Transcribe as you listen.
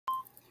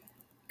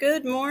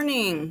Good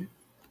morning.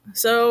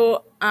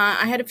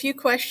 I had a few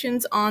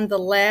questions on the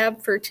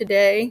lab for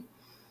today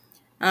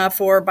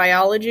for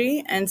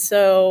biology. And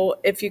so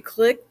if you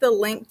click the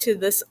link to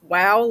this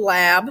WOW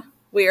lab,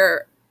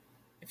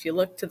 if you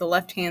look to the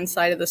left-hand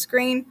side of the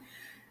screen,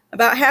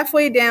 about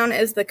halfway down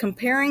is the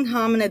comparing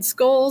hominid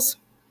skulls.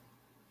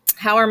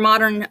 How are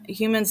modern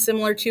humans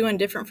similar to and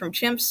different from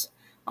chimps,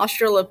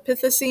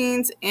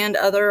 Australopithecines, and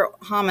other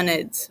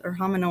hominids or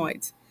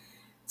hominoids?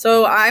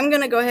 So I'm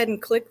going to go ahead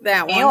and click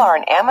that one. You are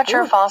an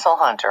amateur fossil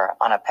hunter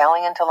on a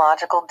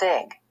paleontological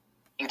dig.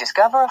 You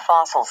discover a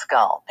fossil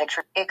skull.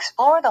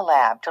 Explore the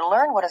lab to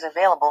learn what is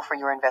available for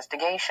your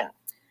investigation.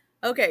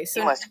 Okay, so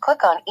you must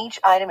click on each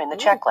item in the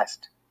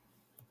checklist.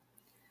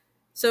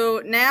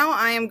 So now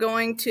I am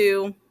going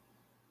to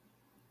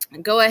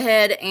go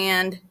ahead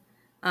and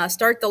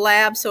start the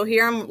lab. So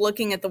here I'm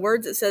looking at the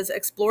words. It says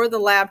explore the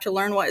lab to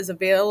learn what is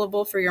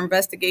available for your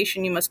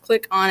investigation. You must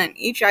click on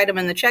each item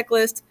in the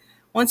checklist.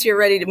 Once you're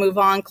ready to move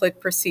on, click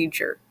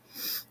procedure.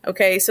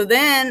 Okay, so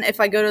then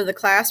if I go to the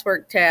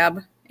classwork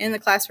tab, in the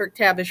classwork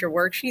tab is your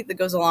worksheet that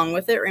goes along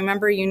with it.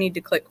 Remember, you need to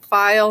click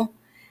file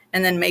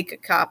and then make a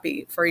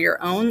copy for your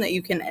own that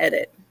you can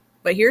edit.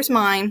 But here's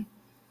mine,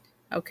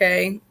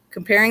 okay,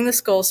 comparing the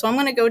skulls. So I'm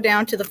going to go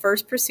down to the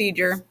first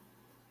procedure,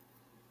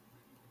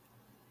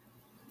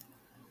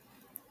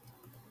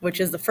 which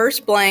is the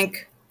first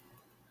blank.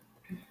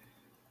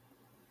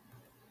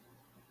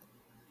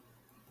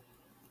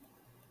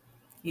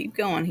 Keep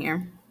going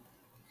here.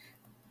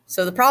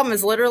 So the problem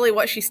is literally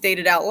what she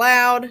stated out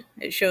loud.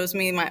 It shows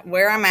me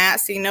where I'm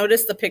at. See,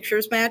 notice the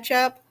pictures match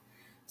up.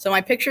 So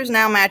my pictures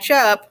now match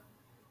up.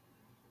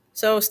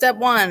 So step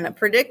 1,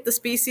 predict the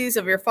species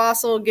of your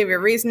fossil. Give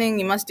your reasoning.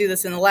 You must do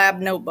this in the lab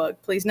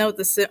notebook. Please note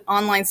the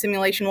online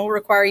simulation will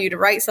require you to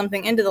write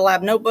something into the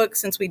lab notebook.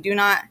 Since we do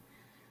not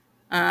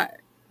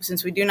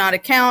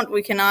account,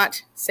 we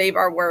cannot save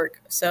our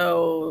work.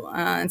 So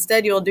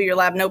instead, you'll do your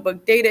lab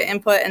notebook data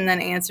input and then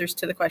answers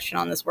to the question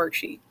on this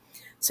worksheet.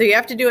 So you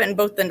have to do it in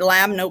both the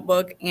lab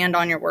notebook and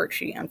on your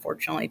worksheet,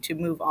 unfortunately, to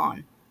move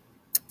on.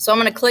 So I'm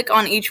going to click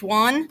on each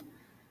one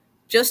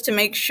just to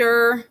make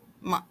sure.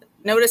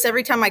 Notice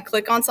every time I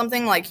click on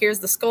something, like here's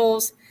the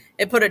skulls,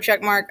 it put a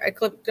check mark. I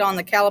clicked on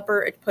the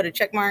caliper, it put a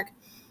check mark.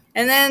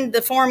 And then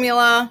the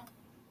formula,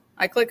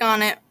 I click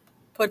on it,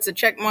 puts a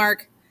check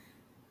mark.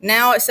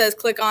 Now it says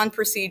click on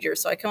procedure.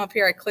 So I come up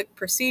here, I click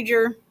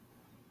procedure,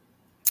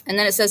 and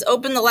then it says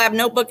open the lab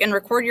notebook and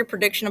record your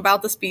prediction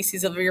about the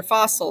species of your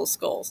fossil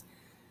skulls.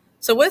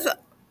 So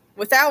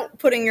without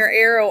putting your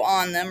arrow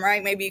on them,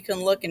 right, maybe you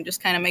can look and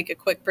just kind of make a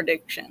quick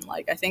prediction.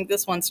 Like I think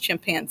this one's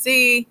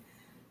chimpanzee.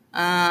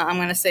 I'm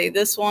going to say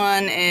this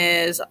one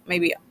is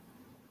maybe,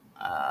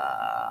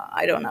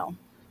 I don't know.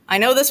 I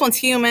know this one's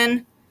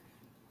human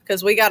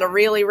because we got a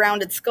really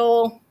rounded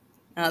skull.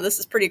 This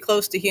is pretty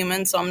close to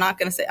human, so I'm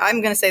going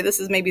to say this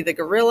is maybe the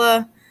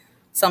gorilla,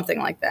 something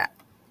like that.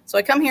 So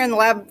I come here in the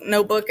lab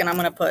notebook and I'm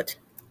going to put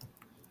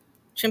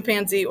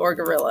chimpanzee or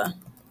gorilla.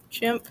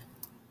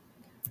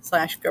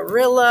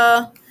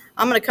 Chimp/gorilla.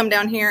 I'm going to come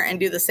down here and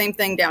do the same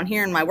thing down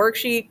here in my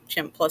worksheet,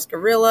 chimp plus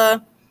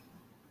gorilla.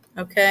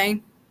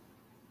 Okay.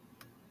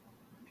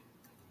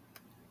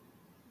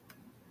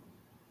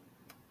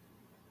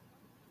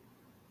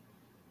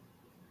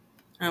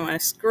 I'm going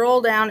to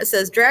scroll down. It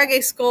says drag a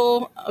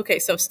skull. Okay,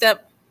 so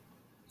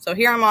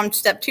here I'm on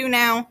step 2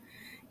 now.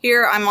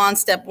 Here I'm on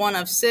step 1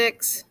 of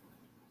 6.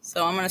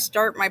 So I'm going to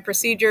start my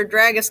procedure,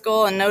 drag a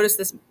skull, and notice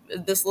this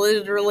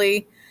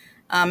literally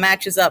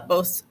matches up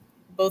both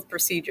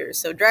procedures.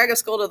 So drag a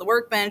skull to the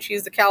workbench,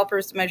 use the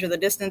calipers to measure the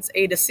distance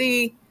A to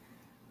C.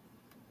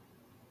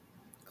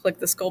 Click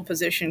the skull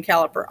position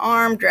caliper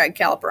arm, drag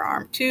caliper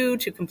arm 2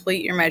 to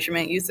complete your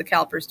measurement. Use the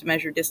calipers to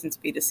measure distance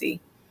B to C.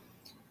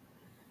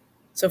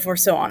 So forth,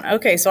 so on.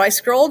 Okay, so I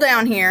scroll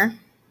down here.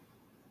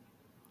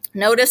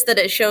 Notice that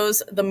it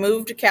shows the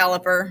moved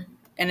caliper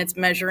and it's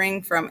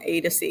measuring from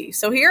A to C.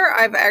 So here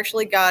I've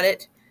actually got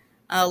it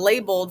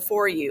labeled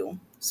for you.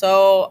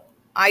 So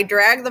I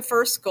drag the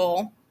first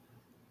skull.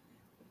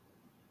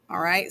 All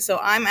right, so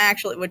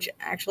which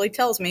actually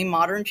tells me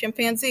modern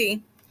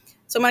chimpanzee.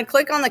 So I'm going to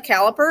click on the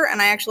caliper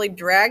and I actually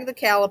drag the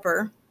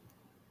caliper.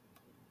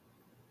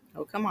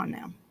 Oh, come on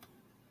now.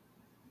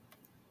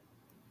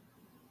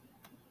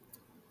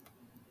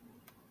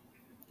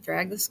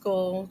 Drag the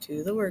skull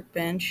to the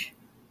workbench.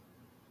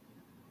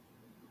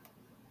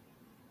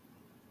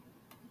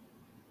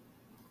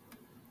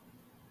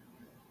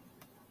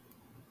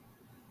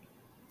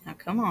 Now,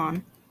 come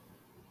on.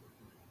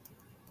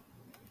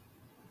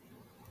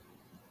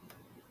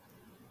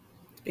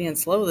 It's being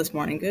slow this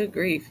morning. Good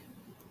grief.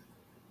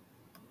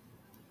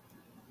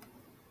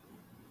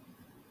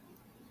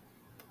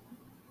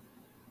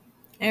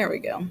 There we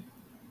go.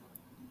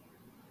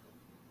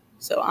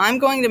 So I'm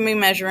going to be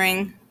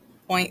measuring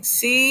point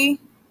A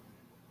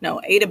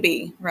to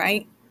B,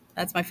 right?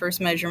 That's my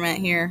first measurement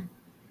here.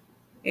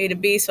 A to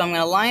B, so I'm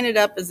going to line it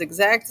up as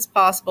exact as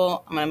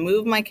possible. I'm going to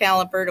move my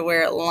caliper to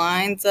where it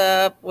lines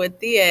up with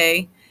the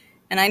A.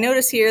 And I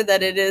notice here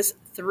that it is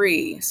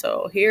 3.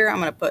 So here I'm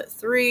going to put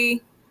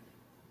 3.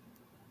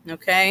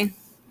 Okay.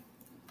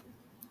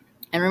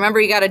 And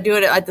remember, you got to do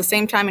it at the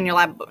same time in your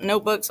lab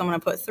notebook. So I'm going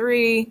to put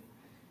 3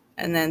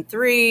 and then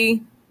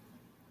 3,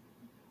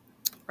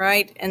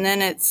 right? And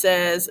then it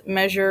says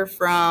measure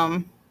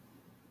from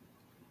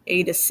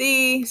A to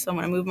C. So I'm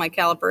going to move my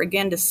caliper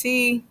again to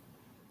C.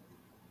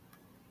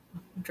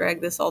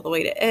 Drag this all the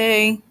way to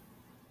A.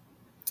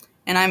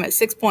 And I'm at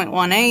 6.18.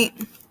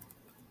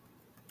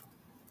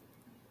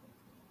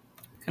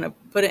 Going to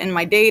put it in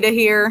my data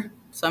here.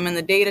 So I'm in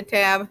the data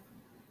tab.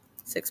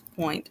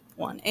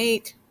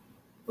 6.18.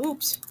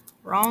 Oops,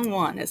 wrong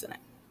one, isn't it?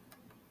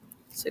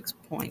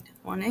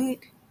 6.18.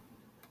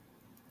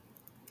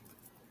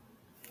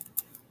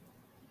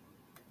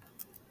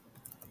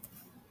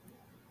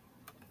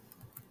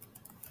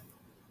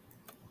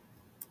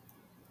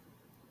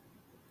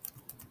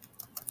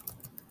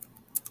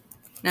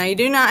 Now you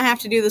do not have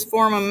to do this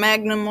foramen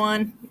magnum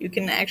one. You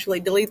can actually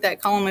delete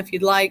that column if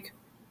you'd like.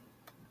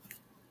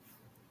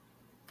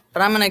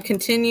 But I'm going to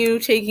continue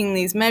taking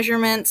these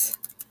measurements.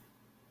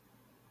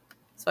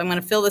 So I'm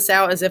going to fill this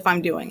out as if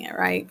I'm doing it,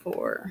 right?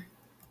 4,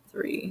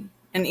 3.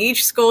 And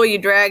each skull you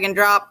drag and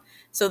drop.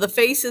 So the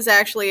face is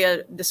actually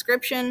a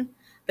description.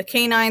 The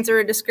canines are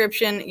a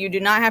description. You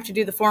do not have to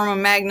do the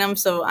foramen magnum.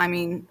 So, I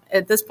mean,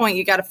 at this point,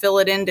 you got to fill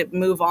it in to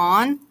move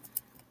on,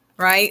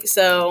 right?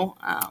 So,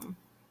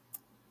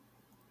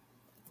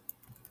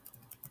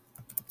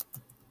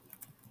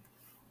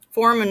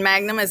 foramen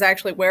magnum is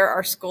actually where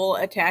our skull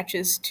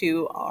attaches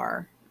to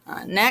our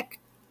neck.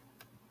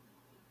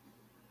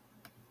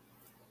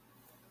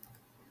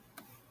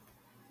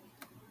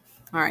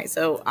 All right,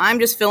 so I'm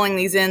just filling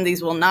these in.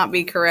 These will not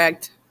be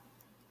correct.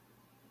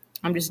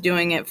 I'm just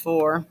doing it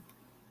to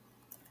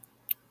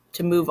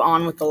move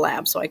on with the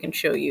lab so I can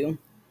show you.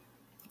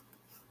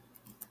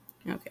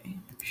 Okay,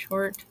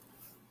 short,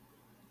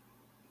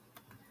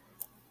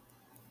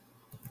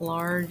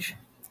 large,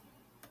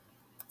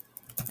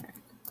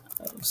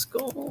 of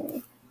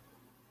skull.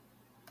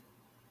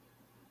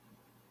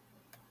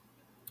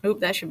 Oop,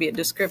 that should be a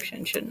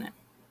description, shouldn't it?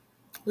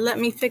 Let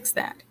me fix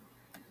that.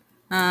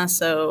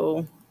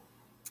 So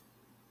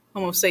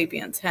Homo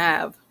sapiens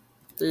have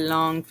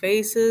long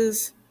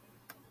faces.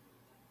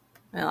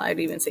 Well, I'd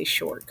even say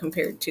short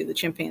compared to the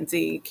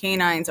chimpanzee.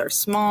 Canines are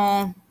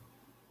small.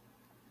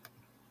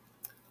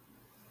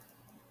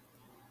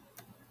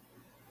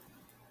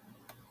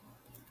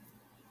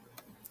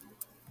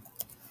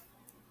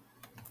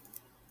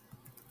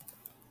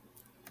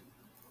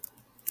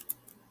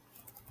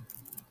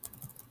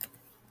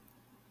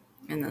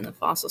 And then the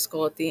fossil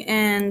skull at the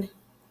end.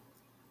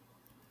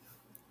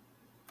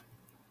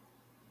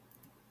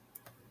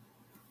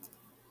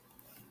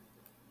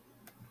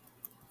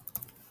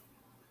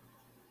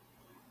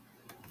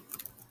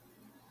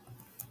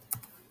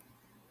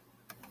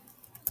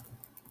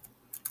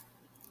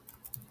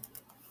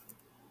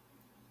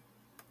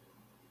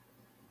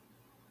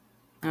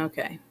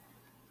 Okay.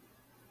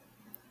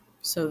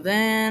 So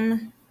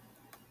then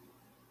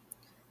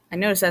I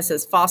notice that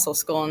says fossil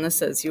skull and this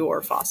says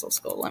your fossil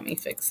skull. Let me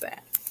fix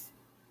that.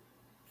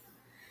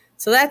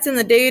 So that's in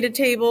the data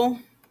table,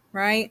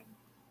 right?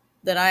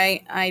 That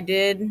I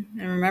did. And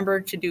remember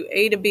to do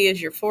A to B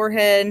as your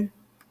forehead,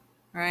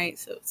 right?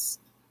 So it's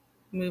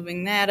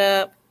moving that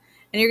up.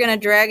 And you're going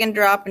to drag and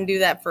drop and do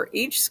that for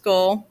each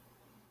skull,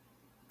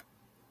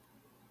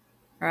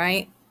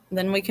 right?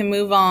 Then we can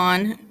move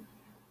on.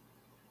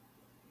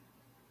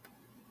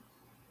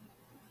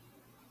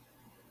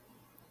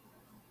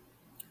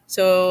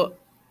 So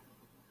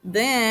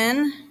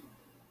then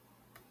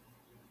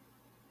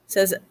it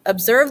says,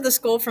 observe the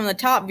skull from the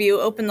top view,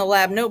 open the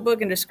lab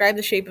notebook and describe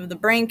the shape of the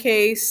brain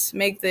case.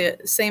 Make the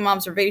same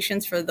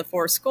observations for the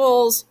 4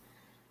 skulls.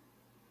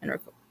 And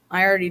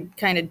I already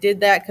kind of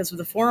did that because with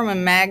the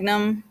foramen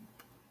magnum,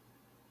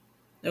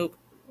 nope,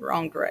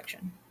 wrong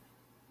direction.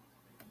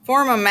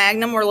 Foramen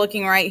magnum, we're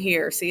looking right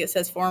here. See, it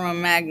says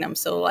foramen magnum.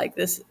 So like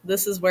this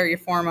is where your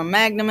foramen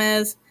magnum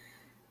is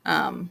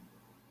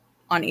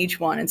on each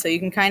one. And so you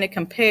can kind of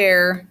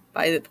compare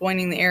by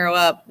pointing the arrow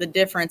up the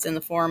difference in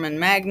the foramen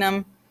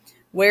magnum,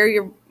 where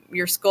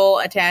your skull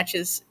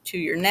attaches to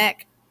your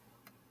neck.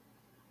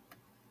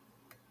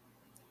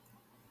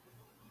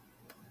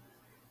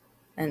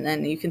 And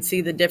then you can see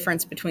the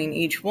difference between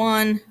each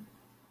one.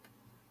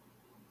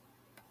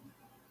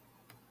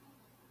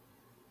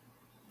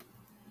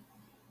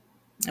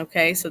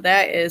 Okay, so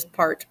that is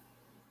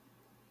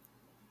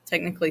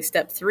technically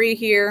step 3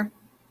 here.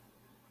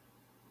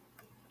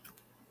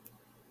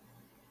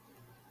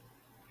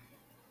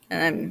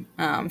 And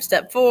then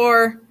step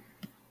 4.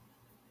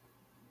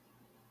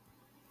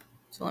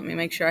 So let me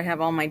make sure I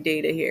have all my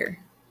data here.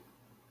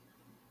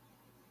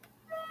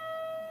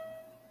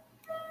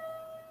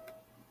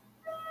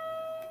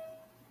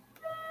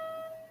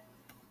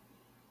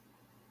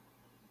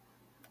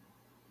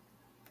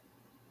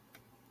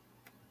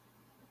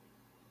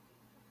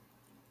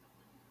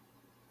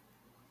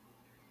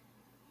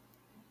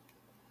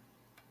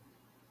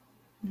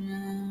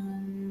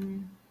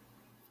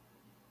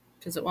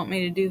 Does it want me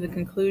to do the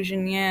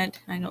conclusion yet?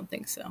 I don't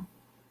think so.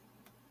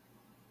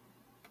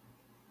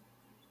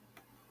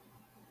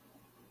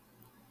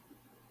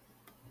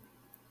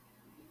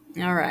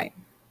 All right.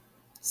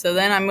 So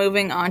then I'm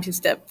moving on to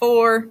step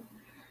 4.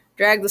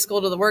 Drag the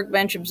skull to the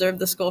workbench, observe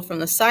the skull from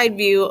the side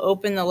view,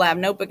 open the lab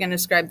notebook and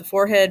describe the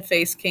forehead,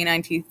 face,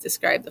 canine teeth,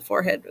 describe the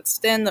forehead,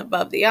 extend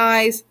above the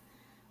eyes,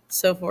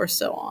 so forth,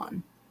 so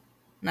on.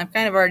 And I've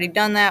kind of already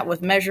done that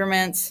with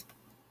measurements,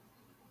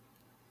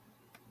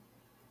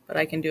 but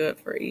I can do it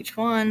for each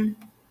one.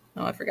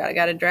 Oh, I forgot I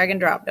got to drag and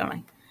drop, don't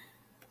I?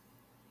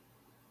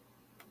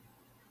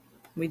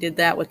 We did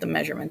that with the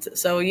measurements.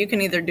 So you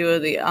can either do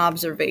the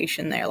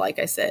observation there, like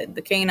I said.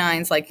 The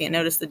canines, like you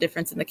notice the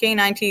difference in the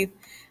canine teeth.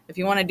 If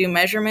you want to do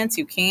measurements,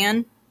 you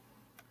can.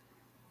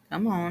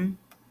 Come on.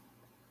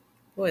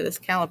 Boy, this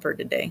caliper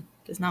today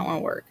does not want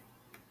to work.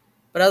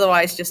 But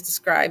otherwise, just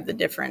describe the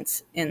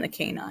difference in the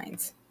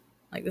canines.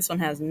 Like this one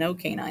has no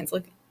canines.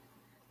 Look,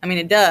 I mean,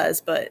 it does,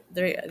 but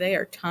they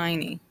are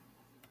tiny.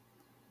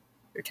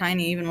 They're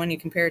tiny even when you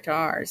compare it to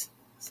ours.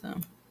 So,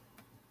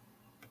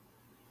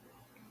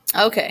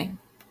 okay.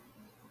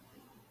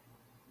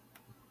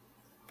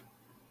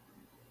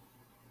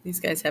 These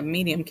guys have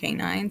medium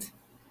canines.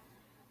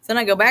 So then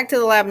I go back to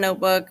the lab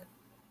notebook.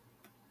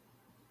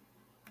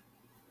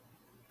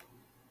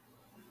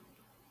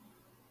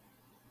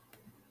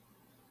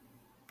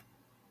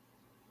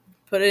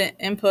 Put it,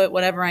 input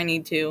whatever I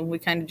need to. We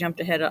kind of jumped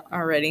ahead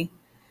already.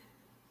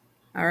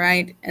 All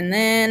right, and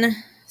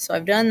then, so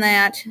I've done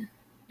that,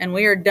 and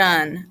we are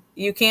done.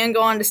 You can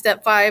go on to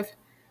step 5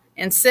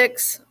 and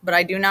 6, but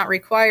I do not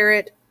require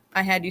it.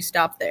 I had you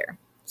stop there.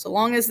 So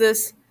long as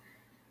this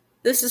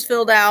is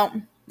filled out,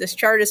 this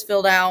chart is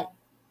filled out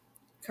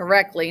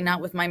correctly,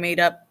 not with my made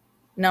up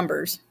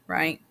numbers,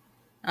 right?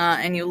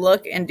 And you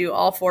look and do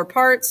all 4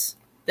 parts,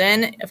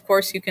 then of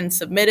course you can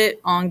submit it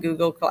on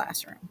Google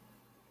Classroom.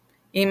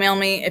 Email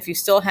me if you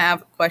still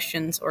have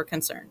questions or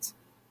concerns.